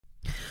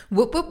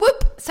Whoop, whoop,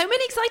 whoop. So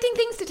many exciting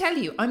things to tell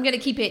you. I'm going to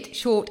keep it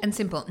short and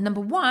simple. Number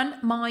one,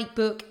 my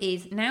book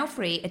is now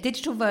free, a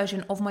digital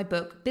version of my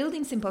book,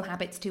 Building Simple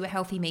Habits to a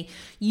Healthy Me.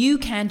 You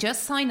can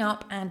just sign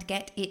up and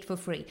get it for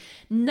free.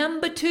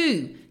 Number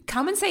two,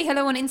 come and say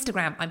hello on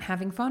Instagram. I'm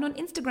having fun on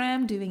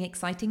Instagram doing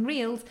exciting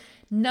reels.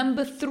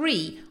 Number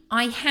three,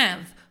 I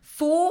have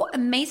 4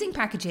 amazing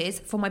packages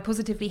for my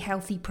Positively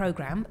Healthy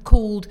program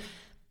called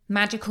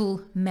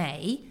Magical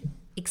May.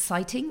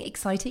 Exciting.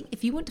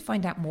 If you want to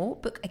find out more,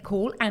 book a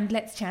call and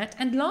let's chat.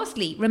 And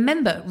lastly,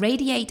 remember,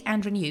 Radiate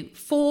and Renew.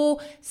 4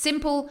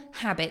 simple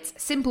habits,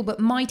 simple but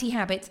mighty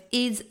habits,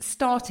 is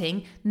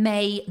starting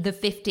May the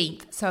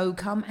 15th. So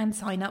come and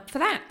sign up for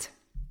that.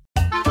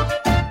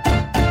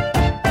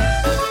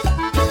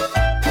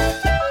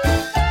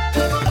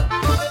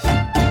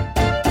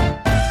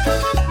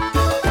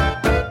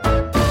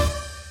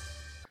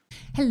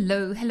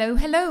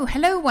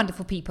 Hello,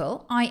 wonderful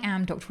people. I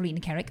am Dr. Alina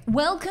Kerrick.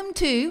 Welcome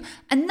to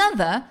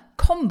another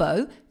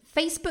combo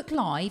Facebook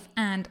Live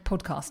and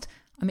podcast.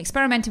 I'm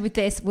experimenting with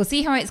this. We'll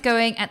see how it's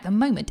going. At the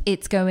moment,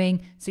 it's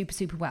going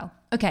super well.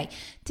 Okay,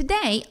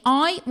 today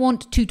I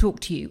want to talk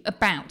to you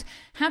about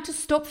how to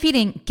stop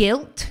feeling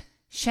guilt,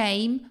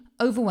 shame,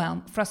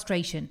 overwhelm,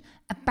 frustration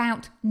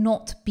about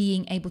not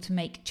being able to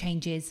make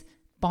changes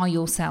by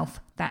yourself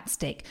that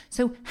stick.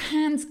 So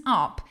hands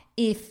up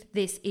if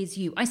this is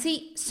you. I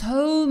see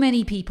so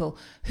many people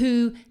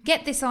who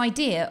get this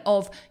idea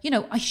of,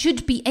 I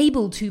should be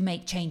able to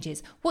make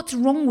changes. What's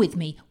wrong with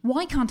me?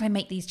 Why can't I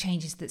make these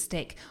changes that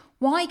stick?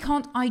 Why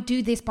can't I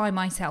do this by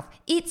myself?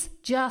 It's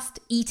just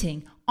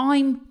eating.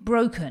 I'm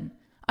broken.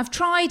 I've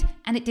tried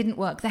and it didn't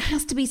work. There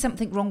has to be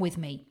something wrong with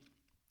me.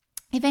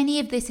 If any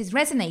of this is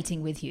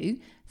resonating with you,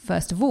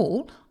 first of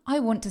all, I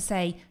want to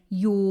say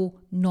you're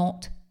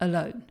not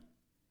alone.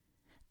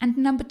 And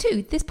number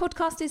 2, this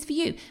podcast is for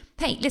you.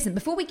 Hey, listen,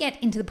 before we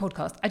get into the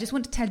podcast, I just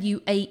want to tell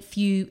you a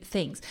few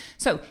things.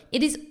 So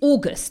it is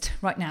August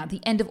right now, the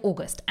end of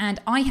August,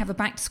 and I have a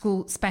back to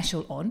school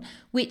special on,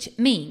 which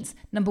means,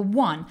 number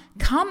 1,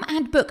 come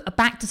and book a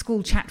back to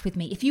school chat with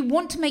me. If you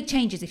want to make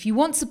changes, if you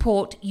want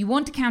support, you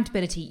want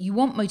accountability, you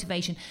want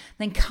motivation,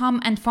 then come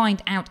and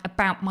find out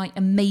about my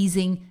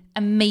amazing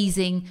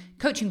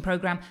coaching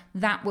program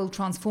that will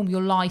transform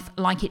your life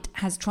like it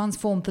has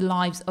transformed the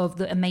lives of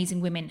the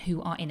amazing women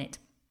who are in it.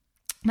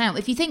 Now,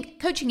 if you think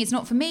coaching is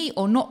not for me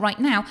or not right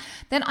now,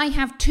 then I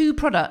have 2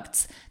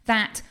 products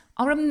that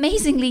are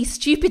amazingly,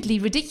 stupidly,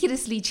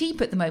 ridiculously cheap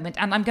at the moment.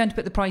 And I'm going to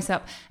put the price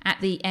up at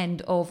the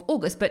end of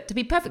August. But to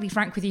be perfectly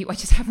frank with you, I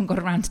just haven't got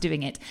around to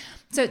doing it.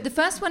 So the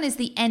first one is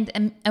the End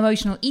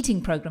Emotional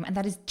Eating Program, and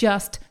that is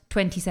just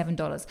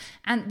 $27.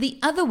 And the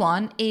other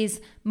one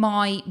is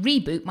my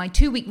reboot, my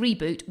 2-week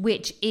reboot,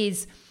 which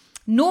is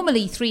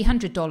normally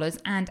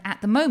 $300, and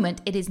at the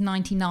moment it is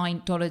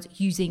 $99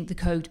 using the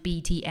code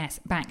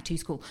BTS back to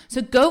school.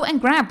 So go and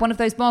grab one of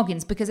those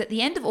bargains, because at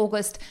the end of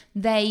August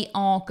they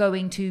are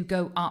going to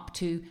go up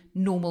to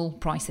normal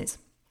prices.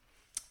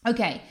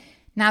 Okay,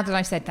 now that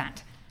I've said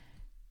that,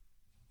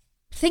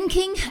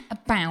 thinking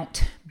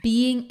about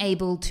being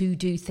able to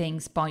do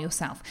things by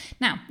yourself.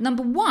 Now,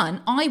 number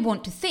 1, I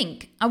want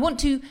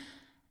to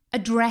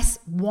address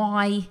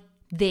why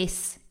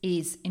this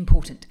is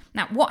important.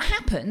 Now, what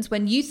happens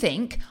when you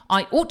think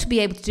I ought to be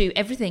able to do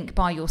everything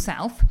by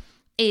yourself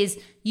is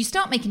you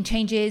start making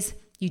changes,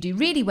 you do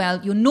really well,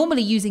 you're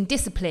normally using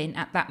discipline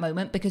at that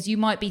moment, because you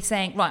might be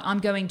saying, right, I'm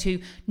going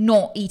to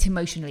not eat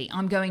emotionally,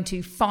 I'm going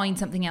to find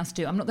something else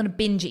to do, I'm not going to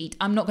binge eat,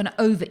 I'm not going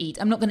to overeat,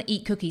 I'm not going to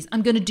eat cookies,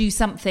 I'm going to do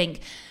something.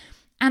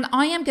 And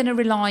I am going to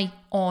rely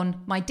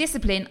on my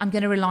discipline, I'm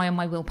going to rely on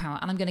my willpower,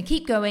 and I'm going to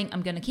keep going,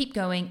 I'm going to keep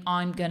going,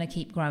 I'm going to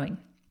keep growing.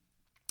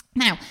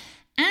 Now,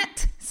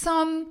 at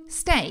some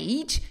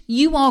stage,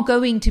 you are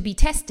going to be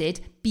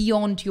tested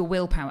beyond your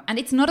willpower. And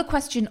it's not a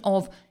question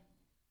of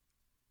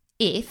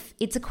if,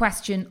 it's a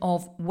question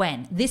of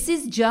when. This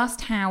is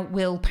just how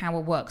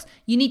willpower works.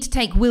 You need to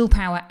take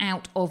willpower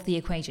out of the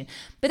equation.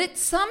 But at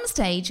some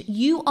stage,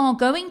 you are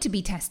going to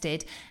be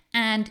tested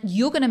and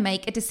you're going to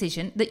make a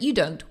decision that you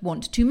don't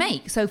want to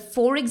make. So,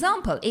 for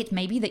example, it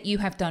may be that you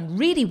have done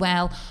really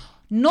well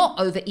not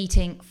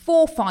overeating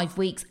for 5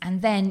 weeks,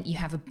 and then you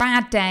have a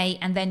bad day,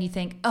 and then you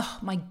think, oh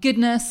my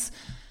goodness,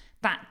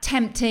 that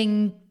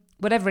tempting,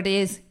 whatever it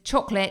is,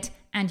 chocolate,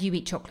 and you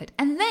eat chocolate.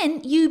 And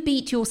then you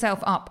beat yourself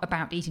up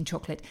about eating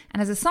chocolate.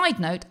 And as a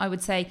side note, I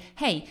would say,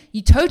 hey,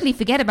 you totally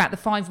forget about the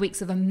 5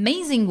 weeks of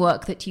amazing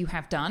work that you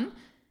have done,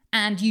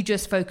 and you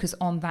just focus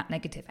on that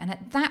negative. And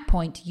at that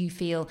point, you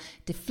feel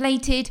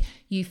deflated,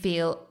 you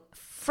feel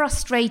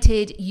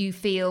frustrated, you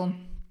feel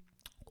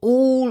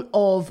all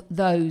of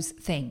those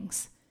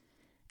things.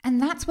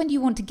 And that's when you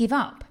want to give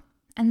up.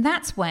 And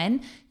that's when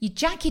you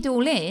jack it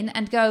all in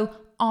and go,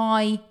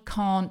 I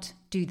can't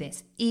do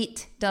this.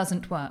 It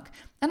doesn't work.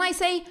 And I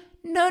say,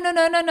 no,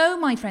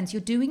 my friends,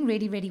 you're doing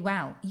really, really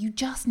well. You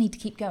just need to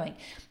keep going.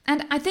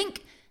 And I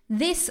think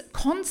this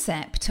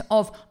concept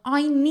of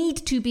I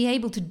need to be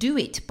able to do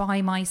it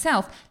by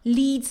myself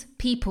leads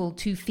people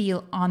to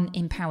feel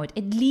unempowered.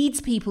 It leads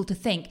people to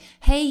think,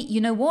 hey,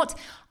 you know what?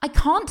 I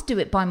can't do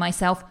it by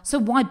myself, so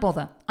why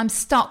bother? I'm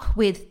stuck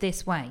with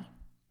this way.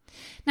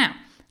 Now,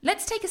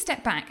 let's take a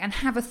step back and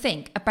have a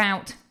think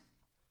about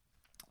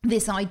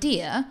this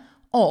idea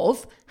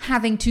of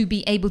having to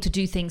be able to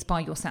do things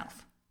by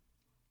yourself.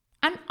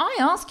 And I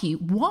ask you,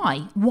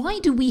 why? Why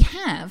do we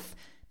have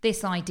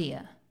this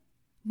idea?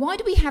 Why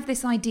do we have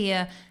this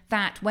idea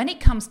that when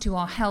it comes to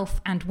our health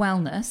and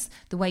wellness,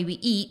 the way we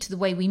eat, the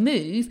way we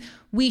move,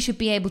 we should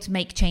be able to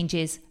make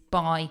changes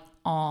by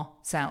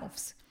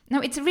ourselves?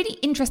 Now, it's a really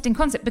interesting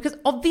concept because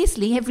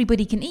obviously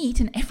everybody can eat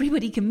and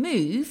everybody can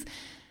move,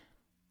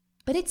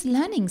 but it's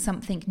learning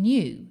something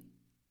new.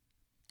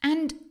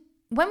 And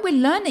when we're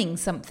learning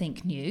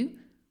something new,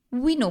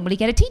 we normally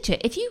get a teacher.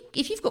 If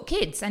you've got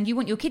kids and you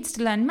want your kids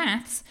to learn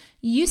maths,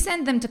 you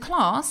send them to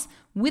class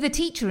with a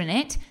teacher in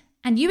it,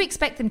 and you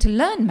expect them to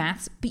learn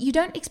maths, but you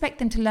don't expect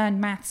them to learn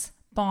maths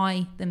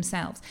by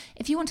themselves.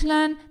 If you want to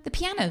learn the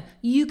piano,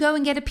 you go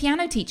and get a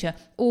piano teacher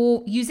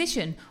or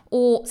musician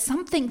or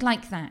something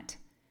like that.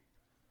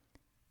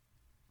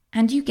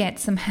 And you get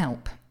some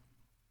help.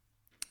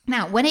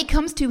 Now, when it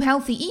comes to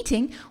healthy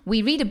eating,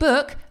 we read a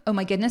book. Oh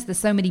my goodness, there's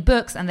so many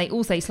books and they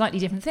all say slightly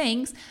different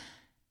things.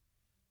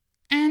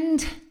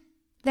 And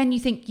then you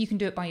think you can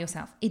do it by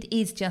yourself. It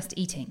is just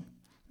eating.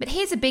 But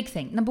here's a big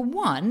thing. Number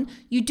one,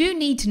 you do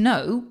need to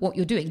know what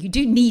you're doing. You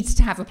do need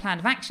to have a plan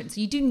of action.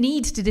 So you do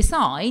need to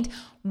decide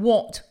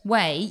what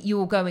way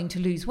you're going to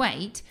lose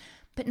weight.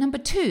 But number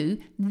two,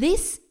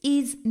 this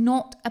is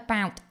not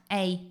about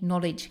a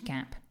knowledge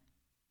gap.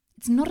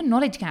 It's not a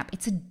knowledge gap.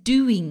 It's a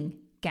doing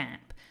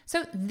gap.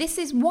 So this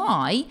is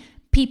why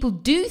people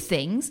do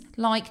things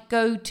like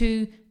go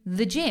to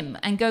the gym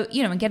and go,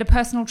 and get a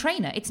personal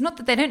trainer. It's not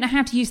that they don't know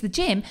how to use the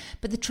gym,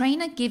 but the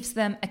trainer gives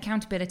them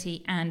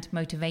accountability and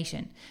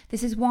motivation.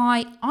 This is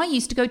why I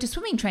used to go to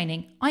swimming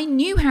training. I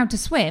knew how to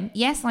swim.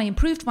 Yes, I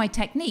improved my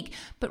technique,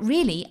 but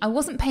really I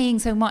wasn't paying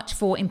so much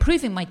for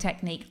improving my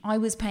technique. I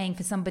was paying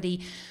for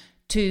somebody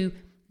to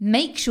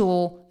make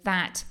sure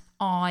that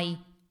I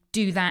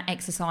do that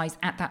exercise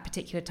at that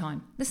particular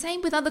time. The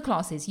same with other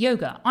classes.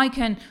 Yoga. I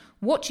can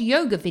watch a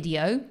yoga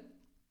video,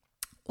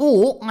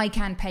 or I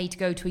can pay to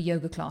go to a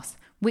yoga class.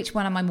 Which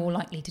one am I more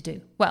likely to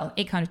do? Well,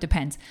 it kind of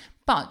depends.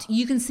 But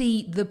you can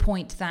see the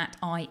point that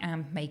I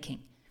am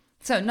making.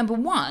 So number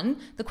one,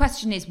 the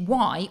question is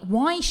why?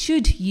 Why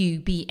should you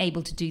be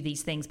able to do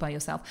these things by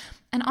yourself?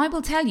 And I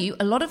will tell you,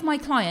 a lot of my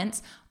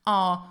clients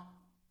are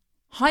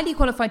highly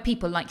qualified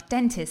people like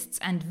dentists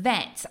and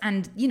vets,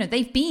 and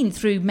they've been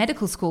through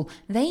medical school.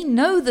 They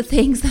know the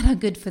things that are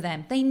good for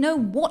them. They know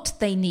what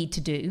they need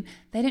to do.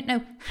 They don't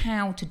know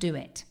how to do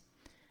it.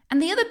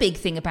 And the other big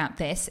thing about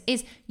this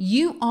is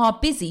you are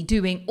busy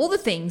doing all the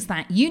things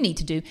that you need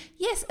to do.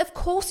 Yes, of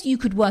course you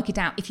could work it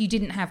out if you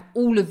didn't have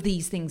all of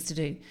these things to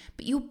do,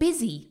 but you're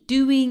busy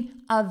doing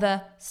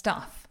other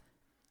stuff.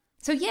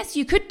 So yes,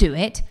 you could do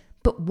it,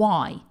 but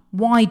why?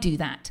 Why do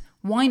that?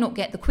 Why not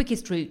get the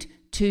quickest route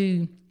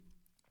to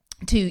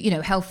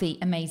healthy,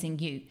 amazing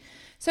you?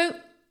 So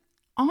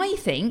I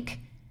think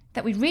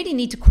that we really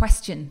need to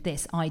question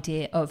this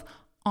idea of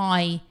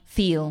I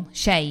feel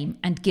shame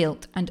and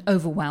guilt and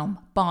overwhelm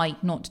by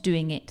not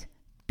doing it,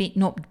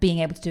 not being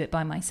able to do it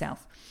by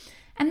myself.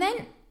 And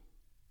then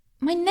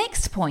my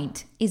next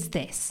point is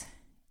this.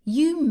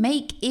 You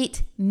make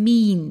it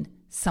mean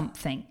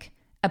something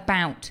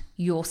about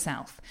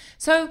yourself.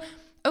 So,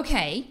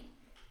 okay,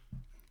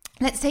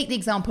 let's take the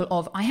example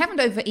of I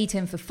haven't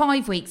overeaten for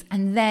 5 weeks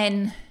and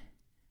then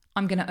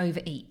I'm going to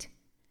overeat.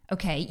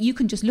 Okay, you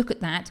can just look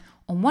at that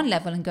on one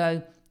level and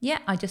go, yeah,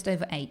 I just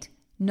overate.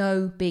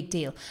 No big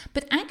deal.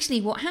 But actually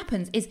what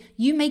happens is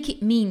you make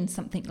it mean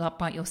something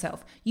about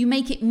yourself. You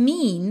make it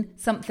mean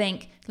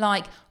something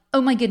like,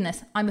 oh my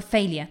goodness, I'm a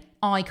failure.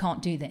 I can't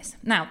do this.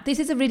 Now, this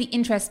is a really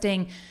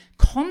interesting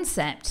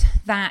concept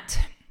that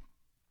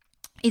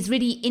is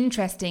really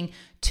interesting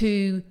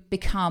to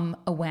become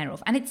aware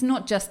of. And it's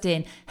not just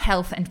in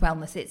health and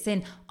wellness, it's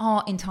in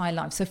our entire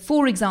life. So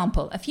for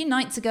example, a few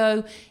nights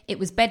ago, it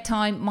was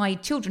bedtime. My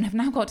children have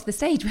now got to the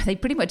stage where they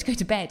pretty much go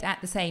to bed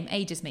at the same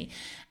age as me.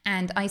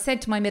 And I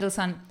said to my middle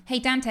son, hey,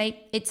 Dante,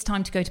 it's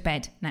time to go to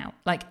bed now.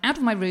 Like out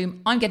of my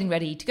room, I'm getting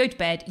ready to go to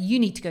bed. You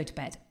need to go to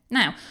bed.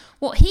 Now,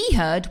 what he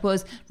heard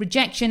was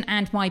rejection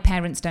and my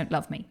parents don't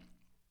love me.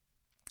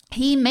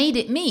 He made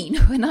it mean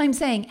when I'm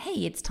saying,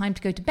 hey, it's time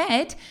to go to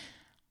bed,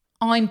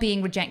 I'm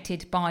being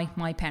rejected by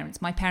my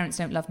parents. My parents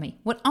don't love me.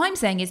 What I'm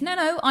saying is,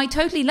 no, I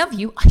totally love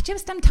you. I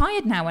just am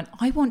tired now and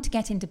I want to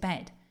get into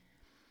bed.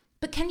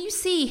 But can you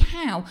see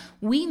how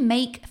we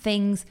make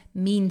things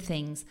mean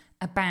things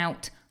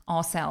about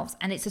ourselves?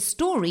 And it's a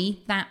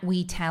story that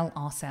we tell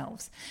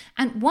ourselves.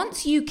 And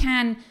once you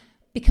can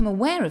become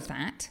aware of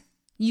that,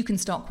 you can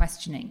start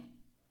questioning.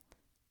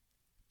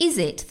 Is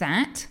it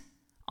that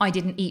I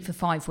didn't eat for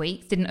 5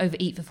 weeks, didn't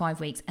overeat for 5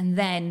 weeks, and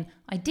then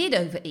I did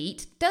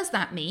overeat? Does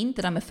that mean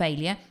that I'm a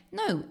failure?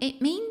 No,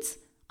 it means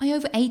I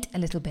overate a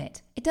little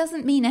bit. It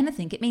doesn't mean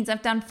anything. It means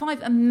I've done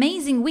 5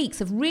 amazing weeks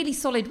of really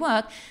solid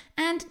work,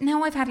 and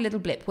now I've had a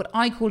little blip, what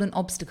I call an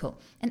obstacle.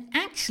 And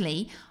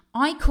actually,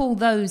 I call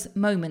those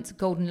moments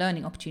golden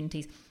learning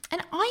opportunities.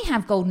 And I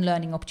have golden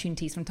learning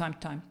opportunities from time to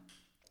time.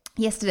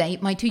 Yesterday,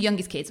 my 2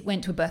 youngest kids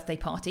went to a birthday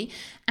party,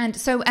 and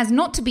so as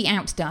not to be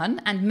outdone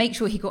and make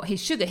sure he got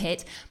his sugar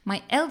hit,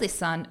 my eldest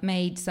son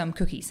made some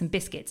cookies, some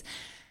biscuits.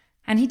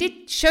 And he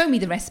did show me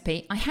the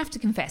recipe. I have to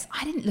confess,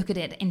 I didn't look at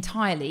it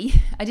entirely.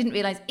 I didn't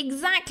realize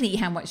exactly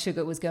how much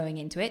sugar was going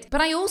into it.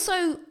 But I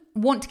also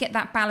want to get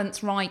that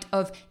balance right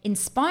of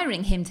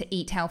inspiring him to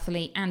eat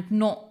healthily and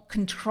not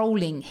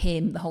controlling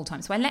him the whole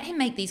time. So I let him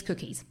make these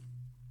cookies.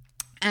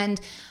 And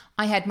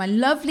I had my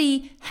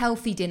lovely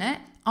healthy dinner.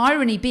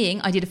 Irony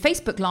being, I did a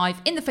Facebook Live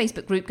in the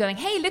Facebook group going,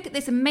 hey, look at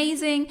this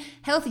amazing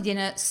healthy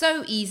dinner,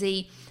 so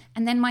easy.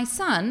 And then my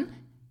son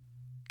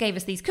gave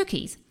us these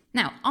cookies.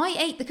 Now, I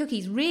ate the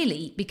cookies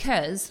really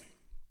because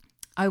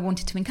I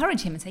wanted to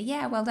encourage him and say,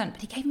 yeah, well done.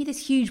 But he gave me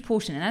this huge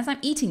portion. And as I'm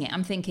eating it,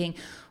 I'm thinking,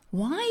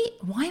 why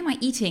am I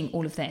eating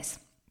all of this?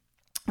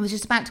 I was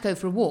just about to go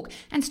for a walk.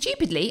 And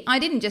stupidly, I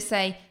didn't just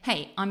say,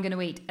 hey, I'm going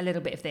to eat a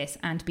little bit of this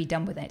and be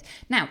done with it.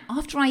 Now,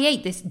 after I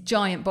ate this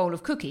giant bowl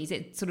of cookies,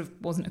 it sort of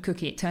wasn't a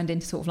cookie. It turned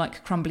into sort of like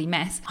a crumbly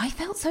mess. I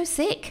felt so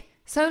sick.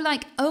 So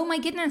like, oh my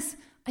goodness,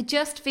 I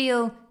just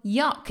feel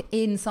yuck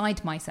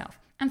inside myself.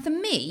 And for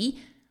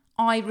me,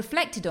 I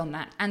reflected on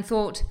that and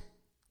thought,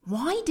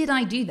 why did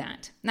I do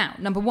that? Now,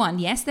 number 1,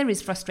 yes, there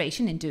is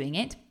frustration in doing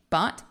it,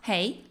 but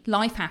hey,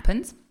 life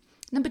happens.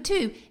 Number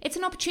 2, it's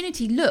an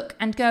opportunity to look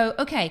and go,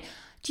 okay,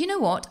 do you know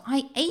what?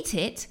 I ate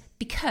it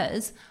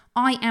because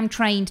I am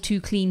trained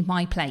to clean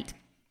my plate.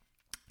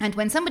 And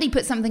when somebody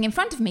puts something in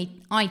front of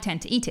me, I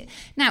tend to eat it.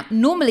 Now,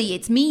 normally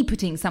it's me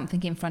putting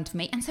something in front of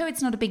me, and so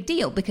it's not a big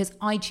deal because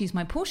I choose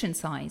my portion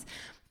size.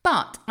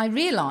 But I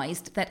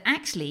realized that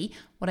actually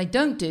what I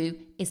don't do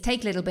is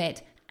take a little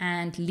bit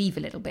and leave a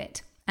little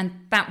bit.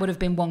 And that would have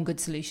been one good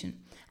solution.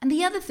 And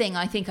the other thing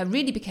I think I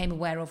really became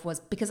aware of was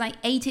because I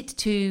ate it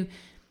to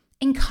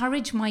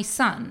encourage my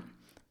son.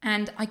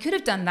 And I could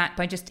have done that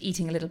by just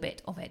eating a little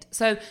bit of it.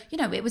 So,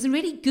 it was a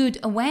really good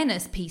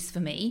awareness piece for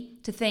me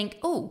to think,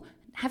 oh,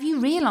 have you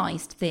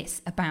realized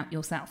this about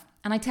yourself?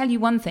 And I tell you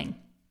one thing.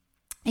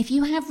 If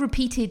you have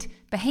repeated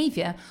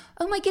behavior,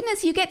 oh my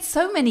goodness, you get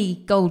so many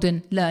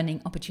golden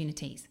learning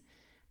opportunities.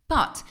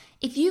 But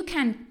if you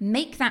can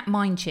make that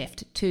mind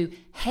shift to,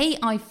 hey,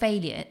 I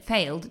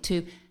failed,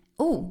 to,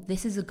 oh,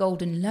 this is a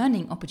golden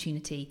learning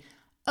opportunity,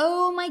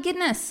 oh my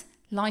goodness,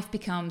 life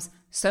becomes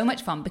so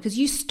much fun because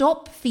you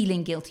stop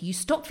feeling guilty, you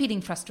stop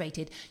feeling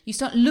frustrated, you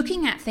start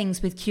looking at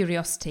things with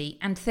curiosity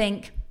and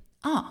think,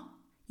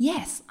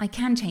 yes, I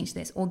can change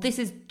this, or this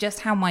is just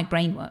how my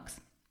brain works.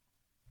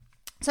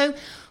 So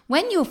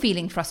when you're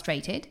feeling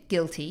frustrated,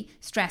 guilty,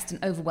 stressed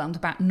and overwhelmed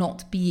about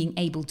not being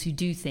able to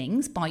do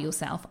things by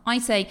yourself, I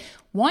say,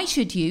 why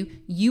should you?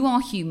 You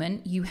are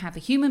human, you have a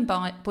human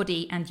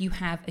body and you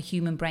have a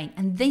human brain.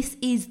 And this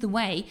is the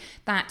way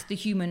that the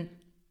human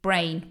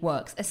brain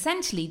works.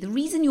 Essentially, the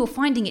reason you're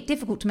finding it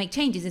difficult to make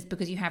changes is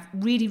because you have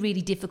really,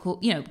 really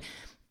difficult,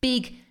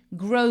 big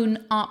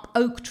grown up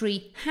oak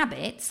tree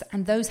habits.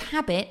 And those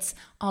habits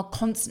are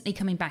constantly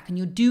coming back and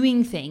you're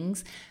doing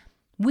things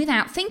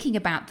without thinking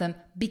about them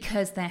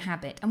because they're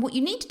habit. And what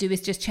you need to do is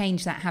just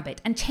change that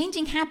habit. And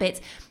changing habits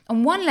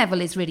on one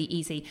level is really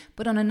easy,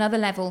 but on another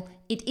level,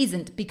 it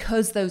isn't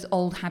because those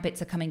old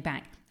habits are coming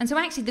back. And so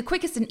actually the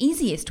quickest and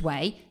easiest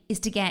way is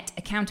to get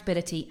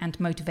accountability and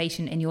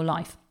motivation in your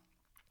life.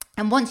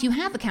 And once you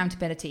have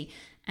accountability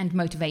and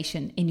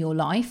motivation in your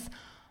life,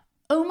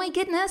 oh my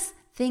goodness,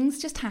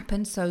 things just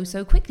happen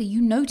so quickly.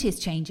 You notice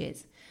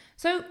changes.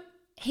 So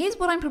here's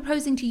what I'm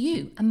proposing to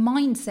you, a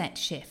mindset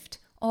shift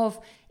of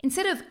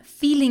instead of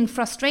feeling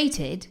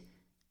frustrated,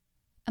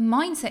 a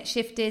mindset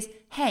shift is,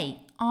 hey,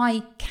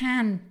 I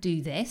can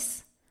do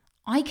this.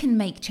 I can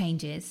make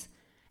changes.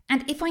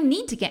 And if I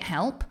need to get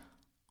help,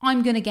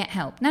 I'm going to get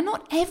help. Now,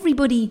 not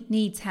everybody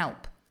needs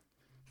help.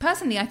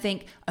 Personally, I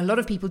think a lot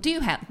of people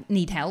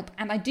need help.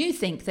 And I do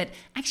think that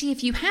actually,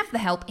 if you have the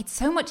help, it's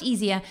so much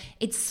easier.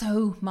 It's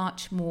so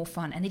much more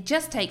fun. And it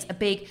just takes a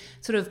big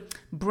sort of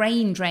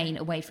brain drain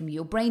away from you.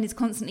 Your brain is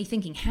constantly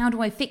thinking, how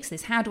do I fix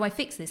this? How do I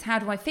fix this? How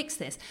do I fix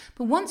this?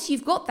 But once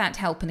you've got that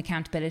help and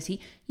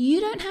accountability, you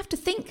don't have to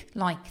think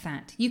like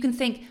that. You can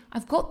think,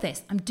 I've got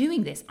this. I'm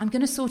doing this. I'm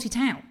going to sort it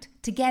out.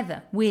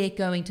 Together, we're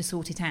going to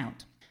sort it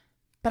out.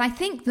 But I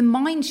think the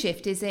mind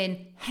shift is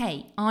in,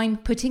 hey, I'm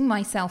putting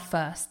myself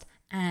first.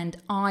 And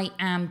I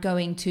am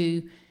going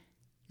to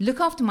look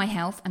after my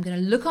health, I'm going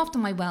to look after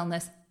my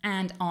wellness,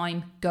 and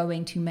I'm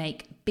going to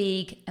make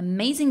big,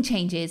 amazing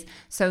changes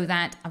so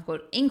that I've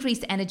got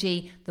increased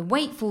energy, the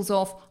weight falls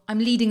off, I'm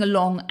leading a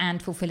long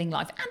and fulfilling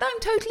life, and I'm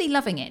totally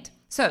loving it.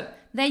 So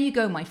there you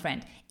go, my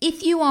friend.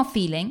 If you are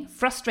feeling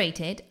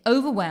frustrated,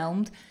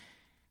 overwhelmed,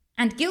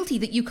 and guilty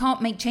that you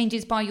can't make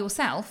changes by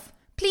yourself,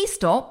 please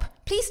stop,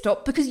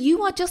 because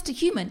you are just a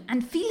human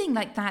and feeling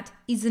like that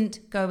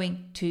isn't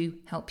going to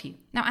help you.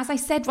 Now, as I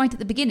said right at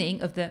the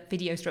beginning of the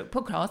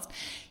video/podcast,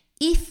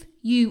 if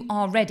you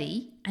are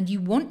ready and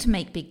you want to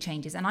make big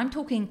changes, and I'm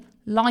talking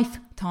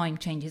lifetime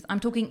changes, I'm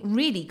talking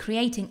really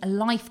creating a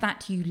life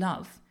that you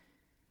love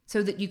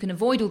so that you can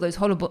avoid all those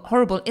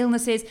horrible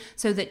illnesses,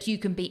 so that you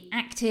can be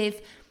active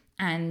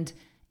and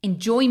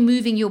enjoy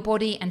moving your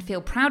body and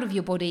feel proud of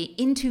your body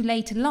into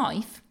later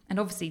life, and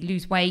obviously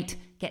lose weight,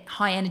 get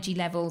high energy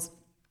levels,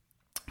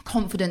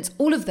 confidence,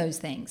 all of those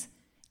things.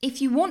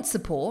 If you want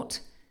support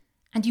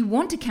and you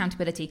want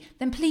accountability,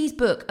 then please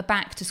book a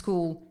back to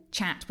school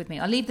chat with me.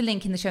 I'll leave the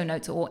link in the show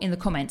notes or in the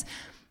comments,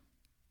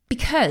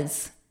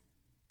 because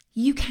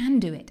you can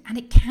do it and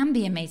it can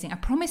be amazing. I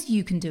promise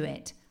you can do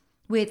it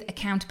with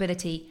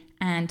accountability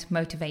and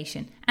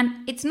motivation.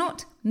 And it's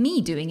not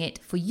me doing it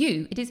for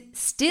you. It is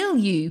still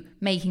you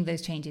making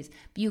those changes,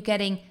 but you're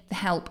getting the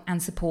help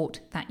and support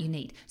that you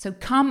need. So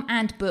come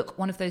and book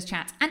one of those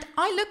chats, and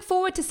I look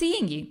forward to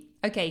seeing you.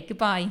 Okay,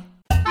 goodbye.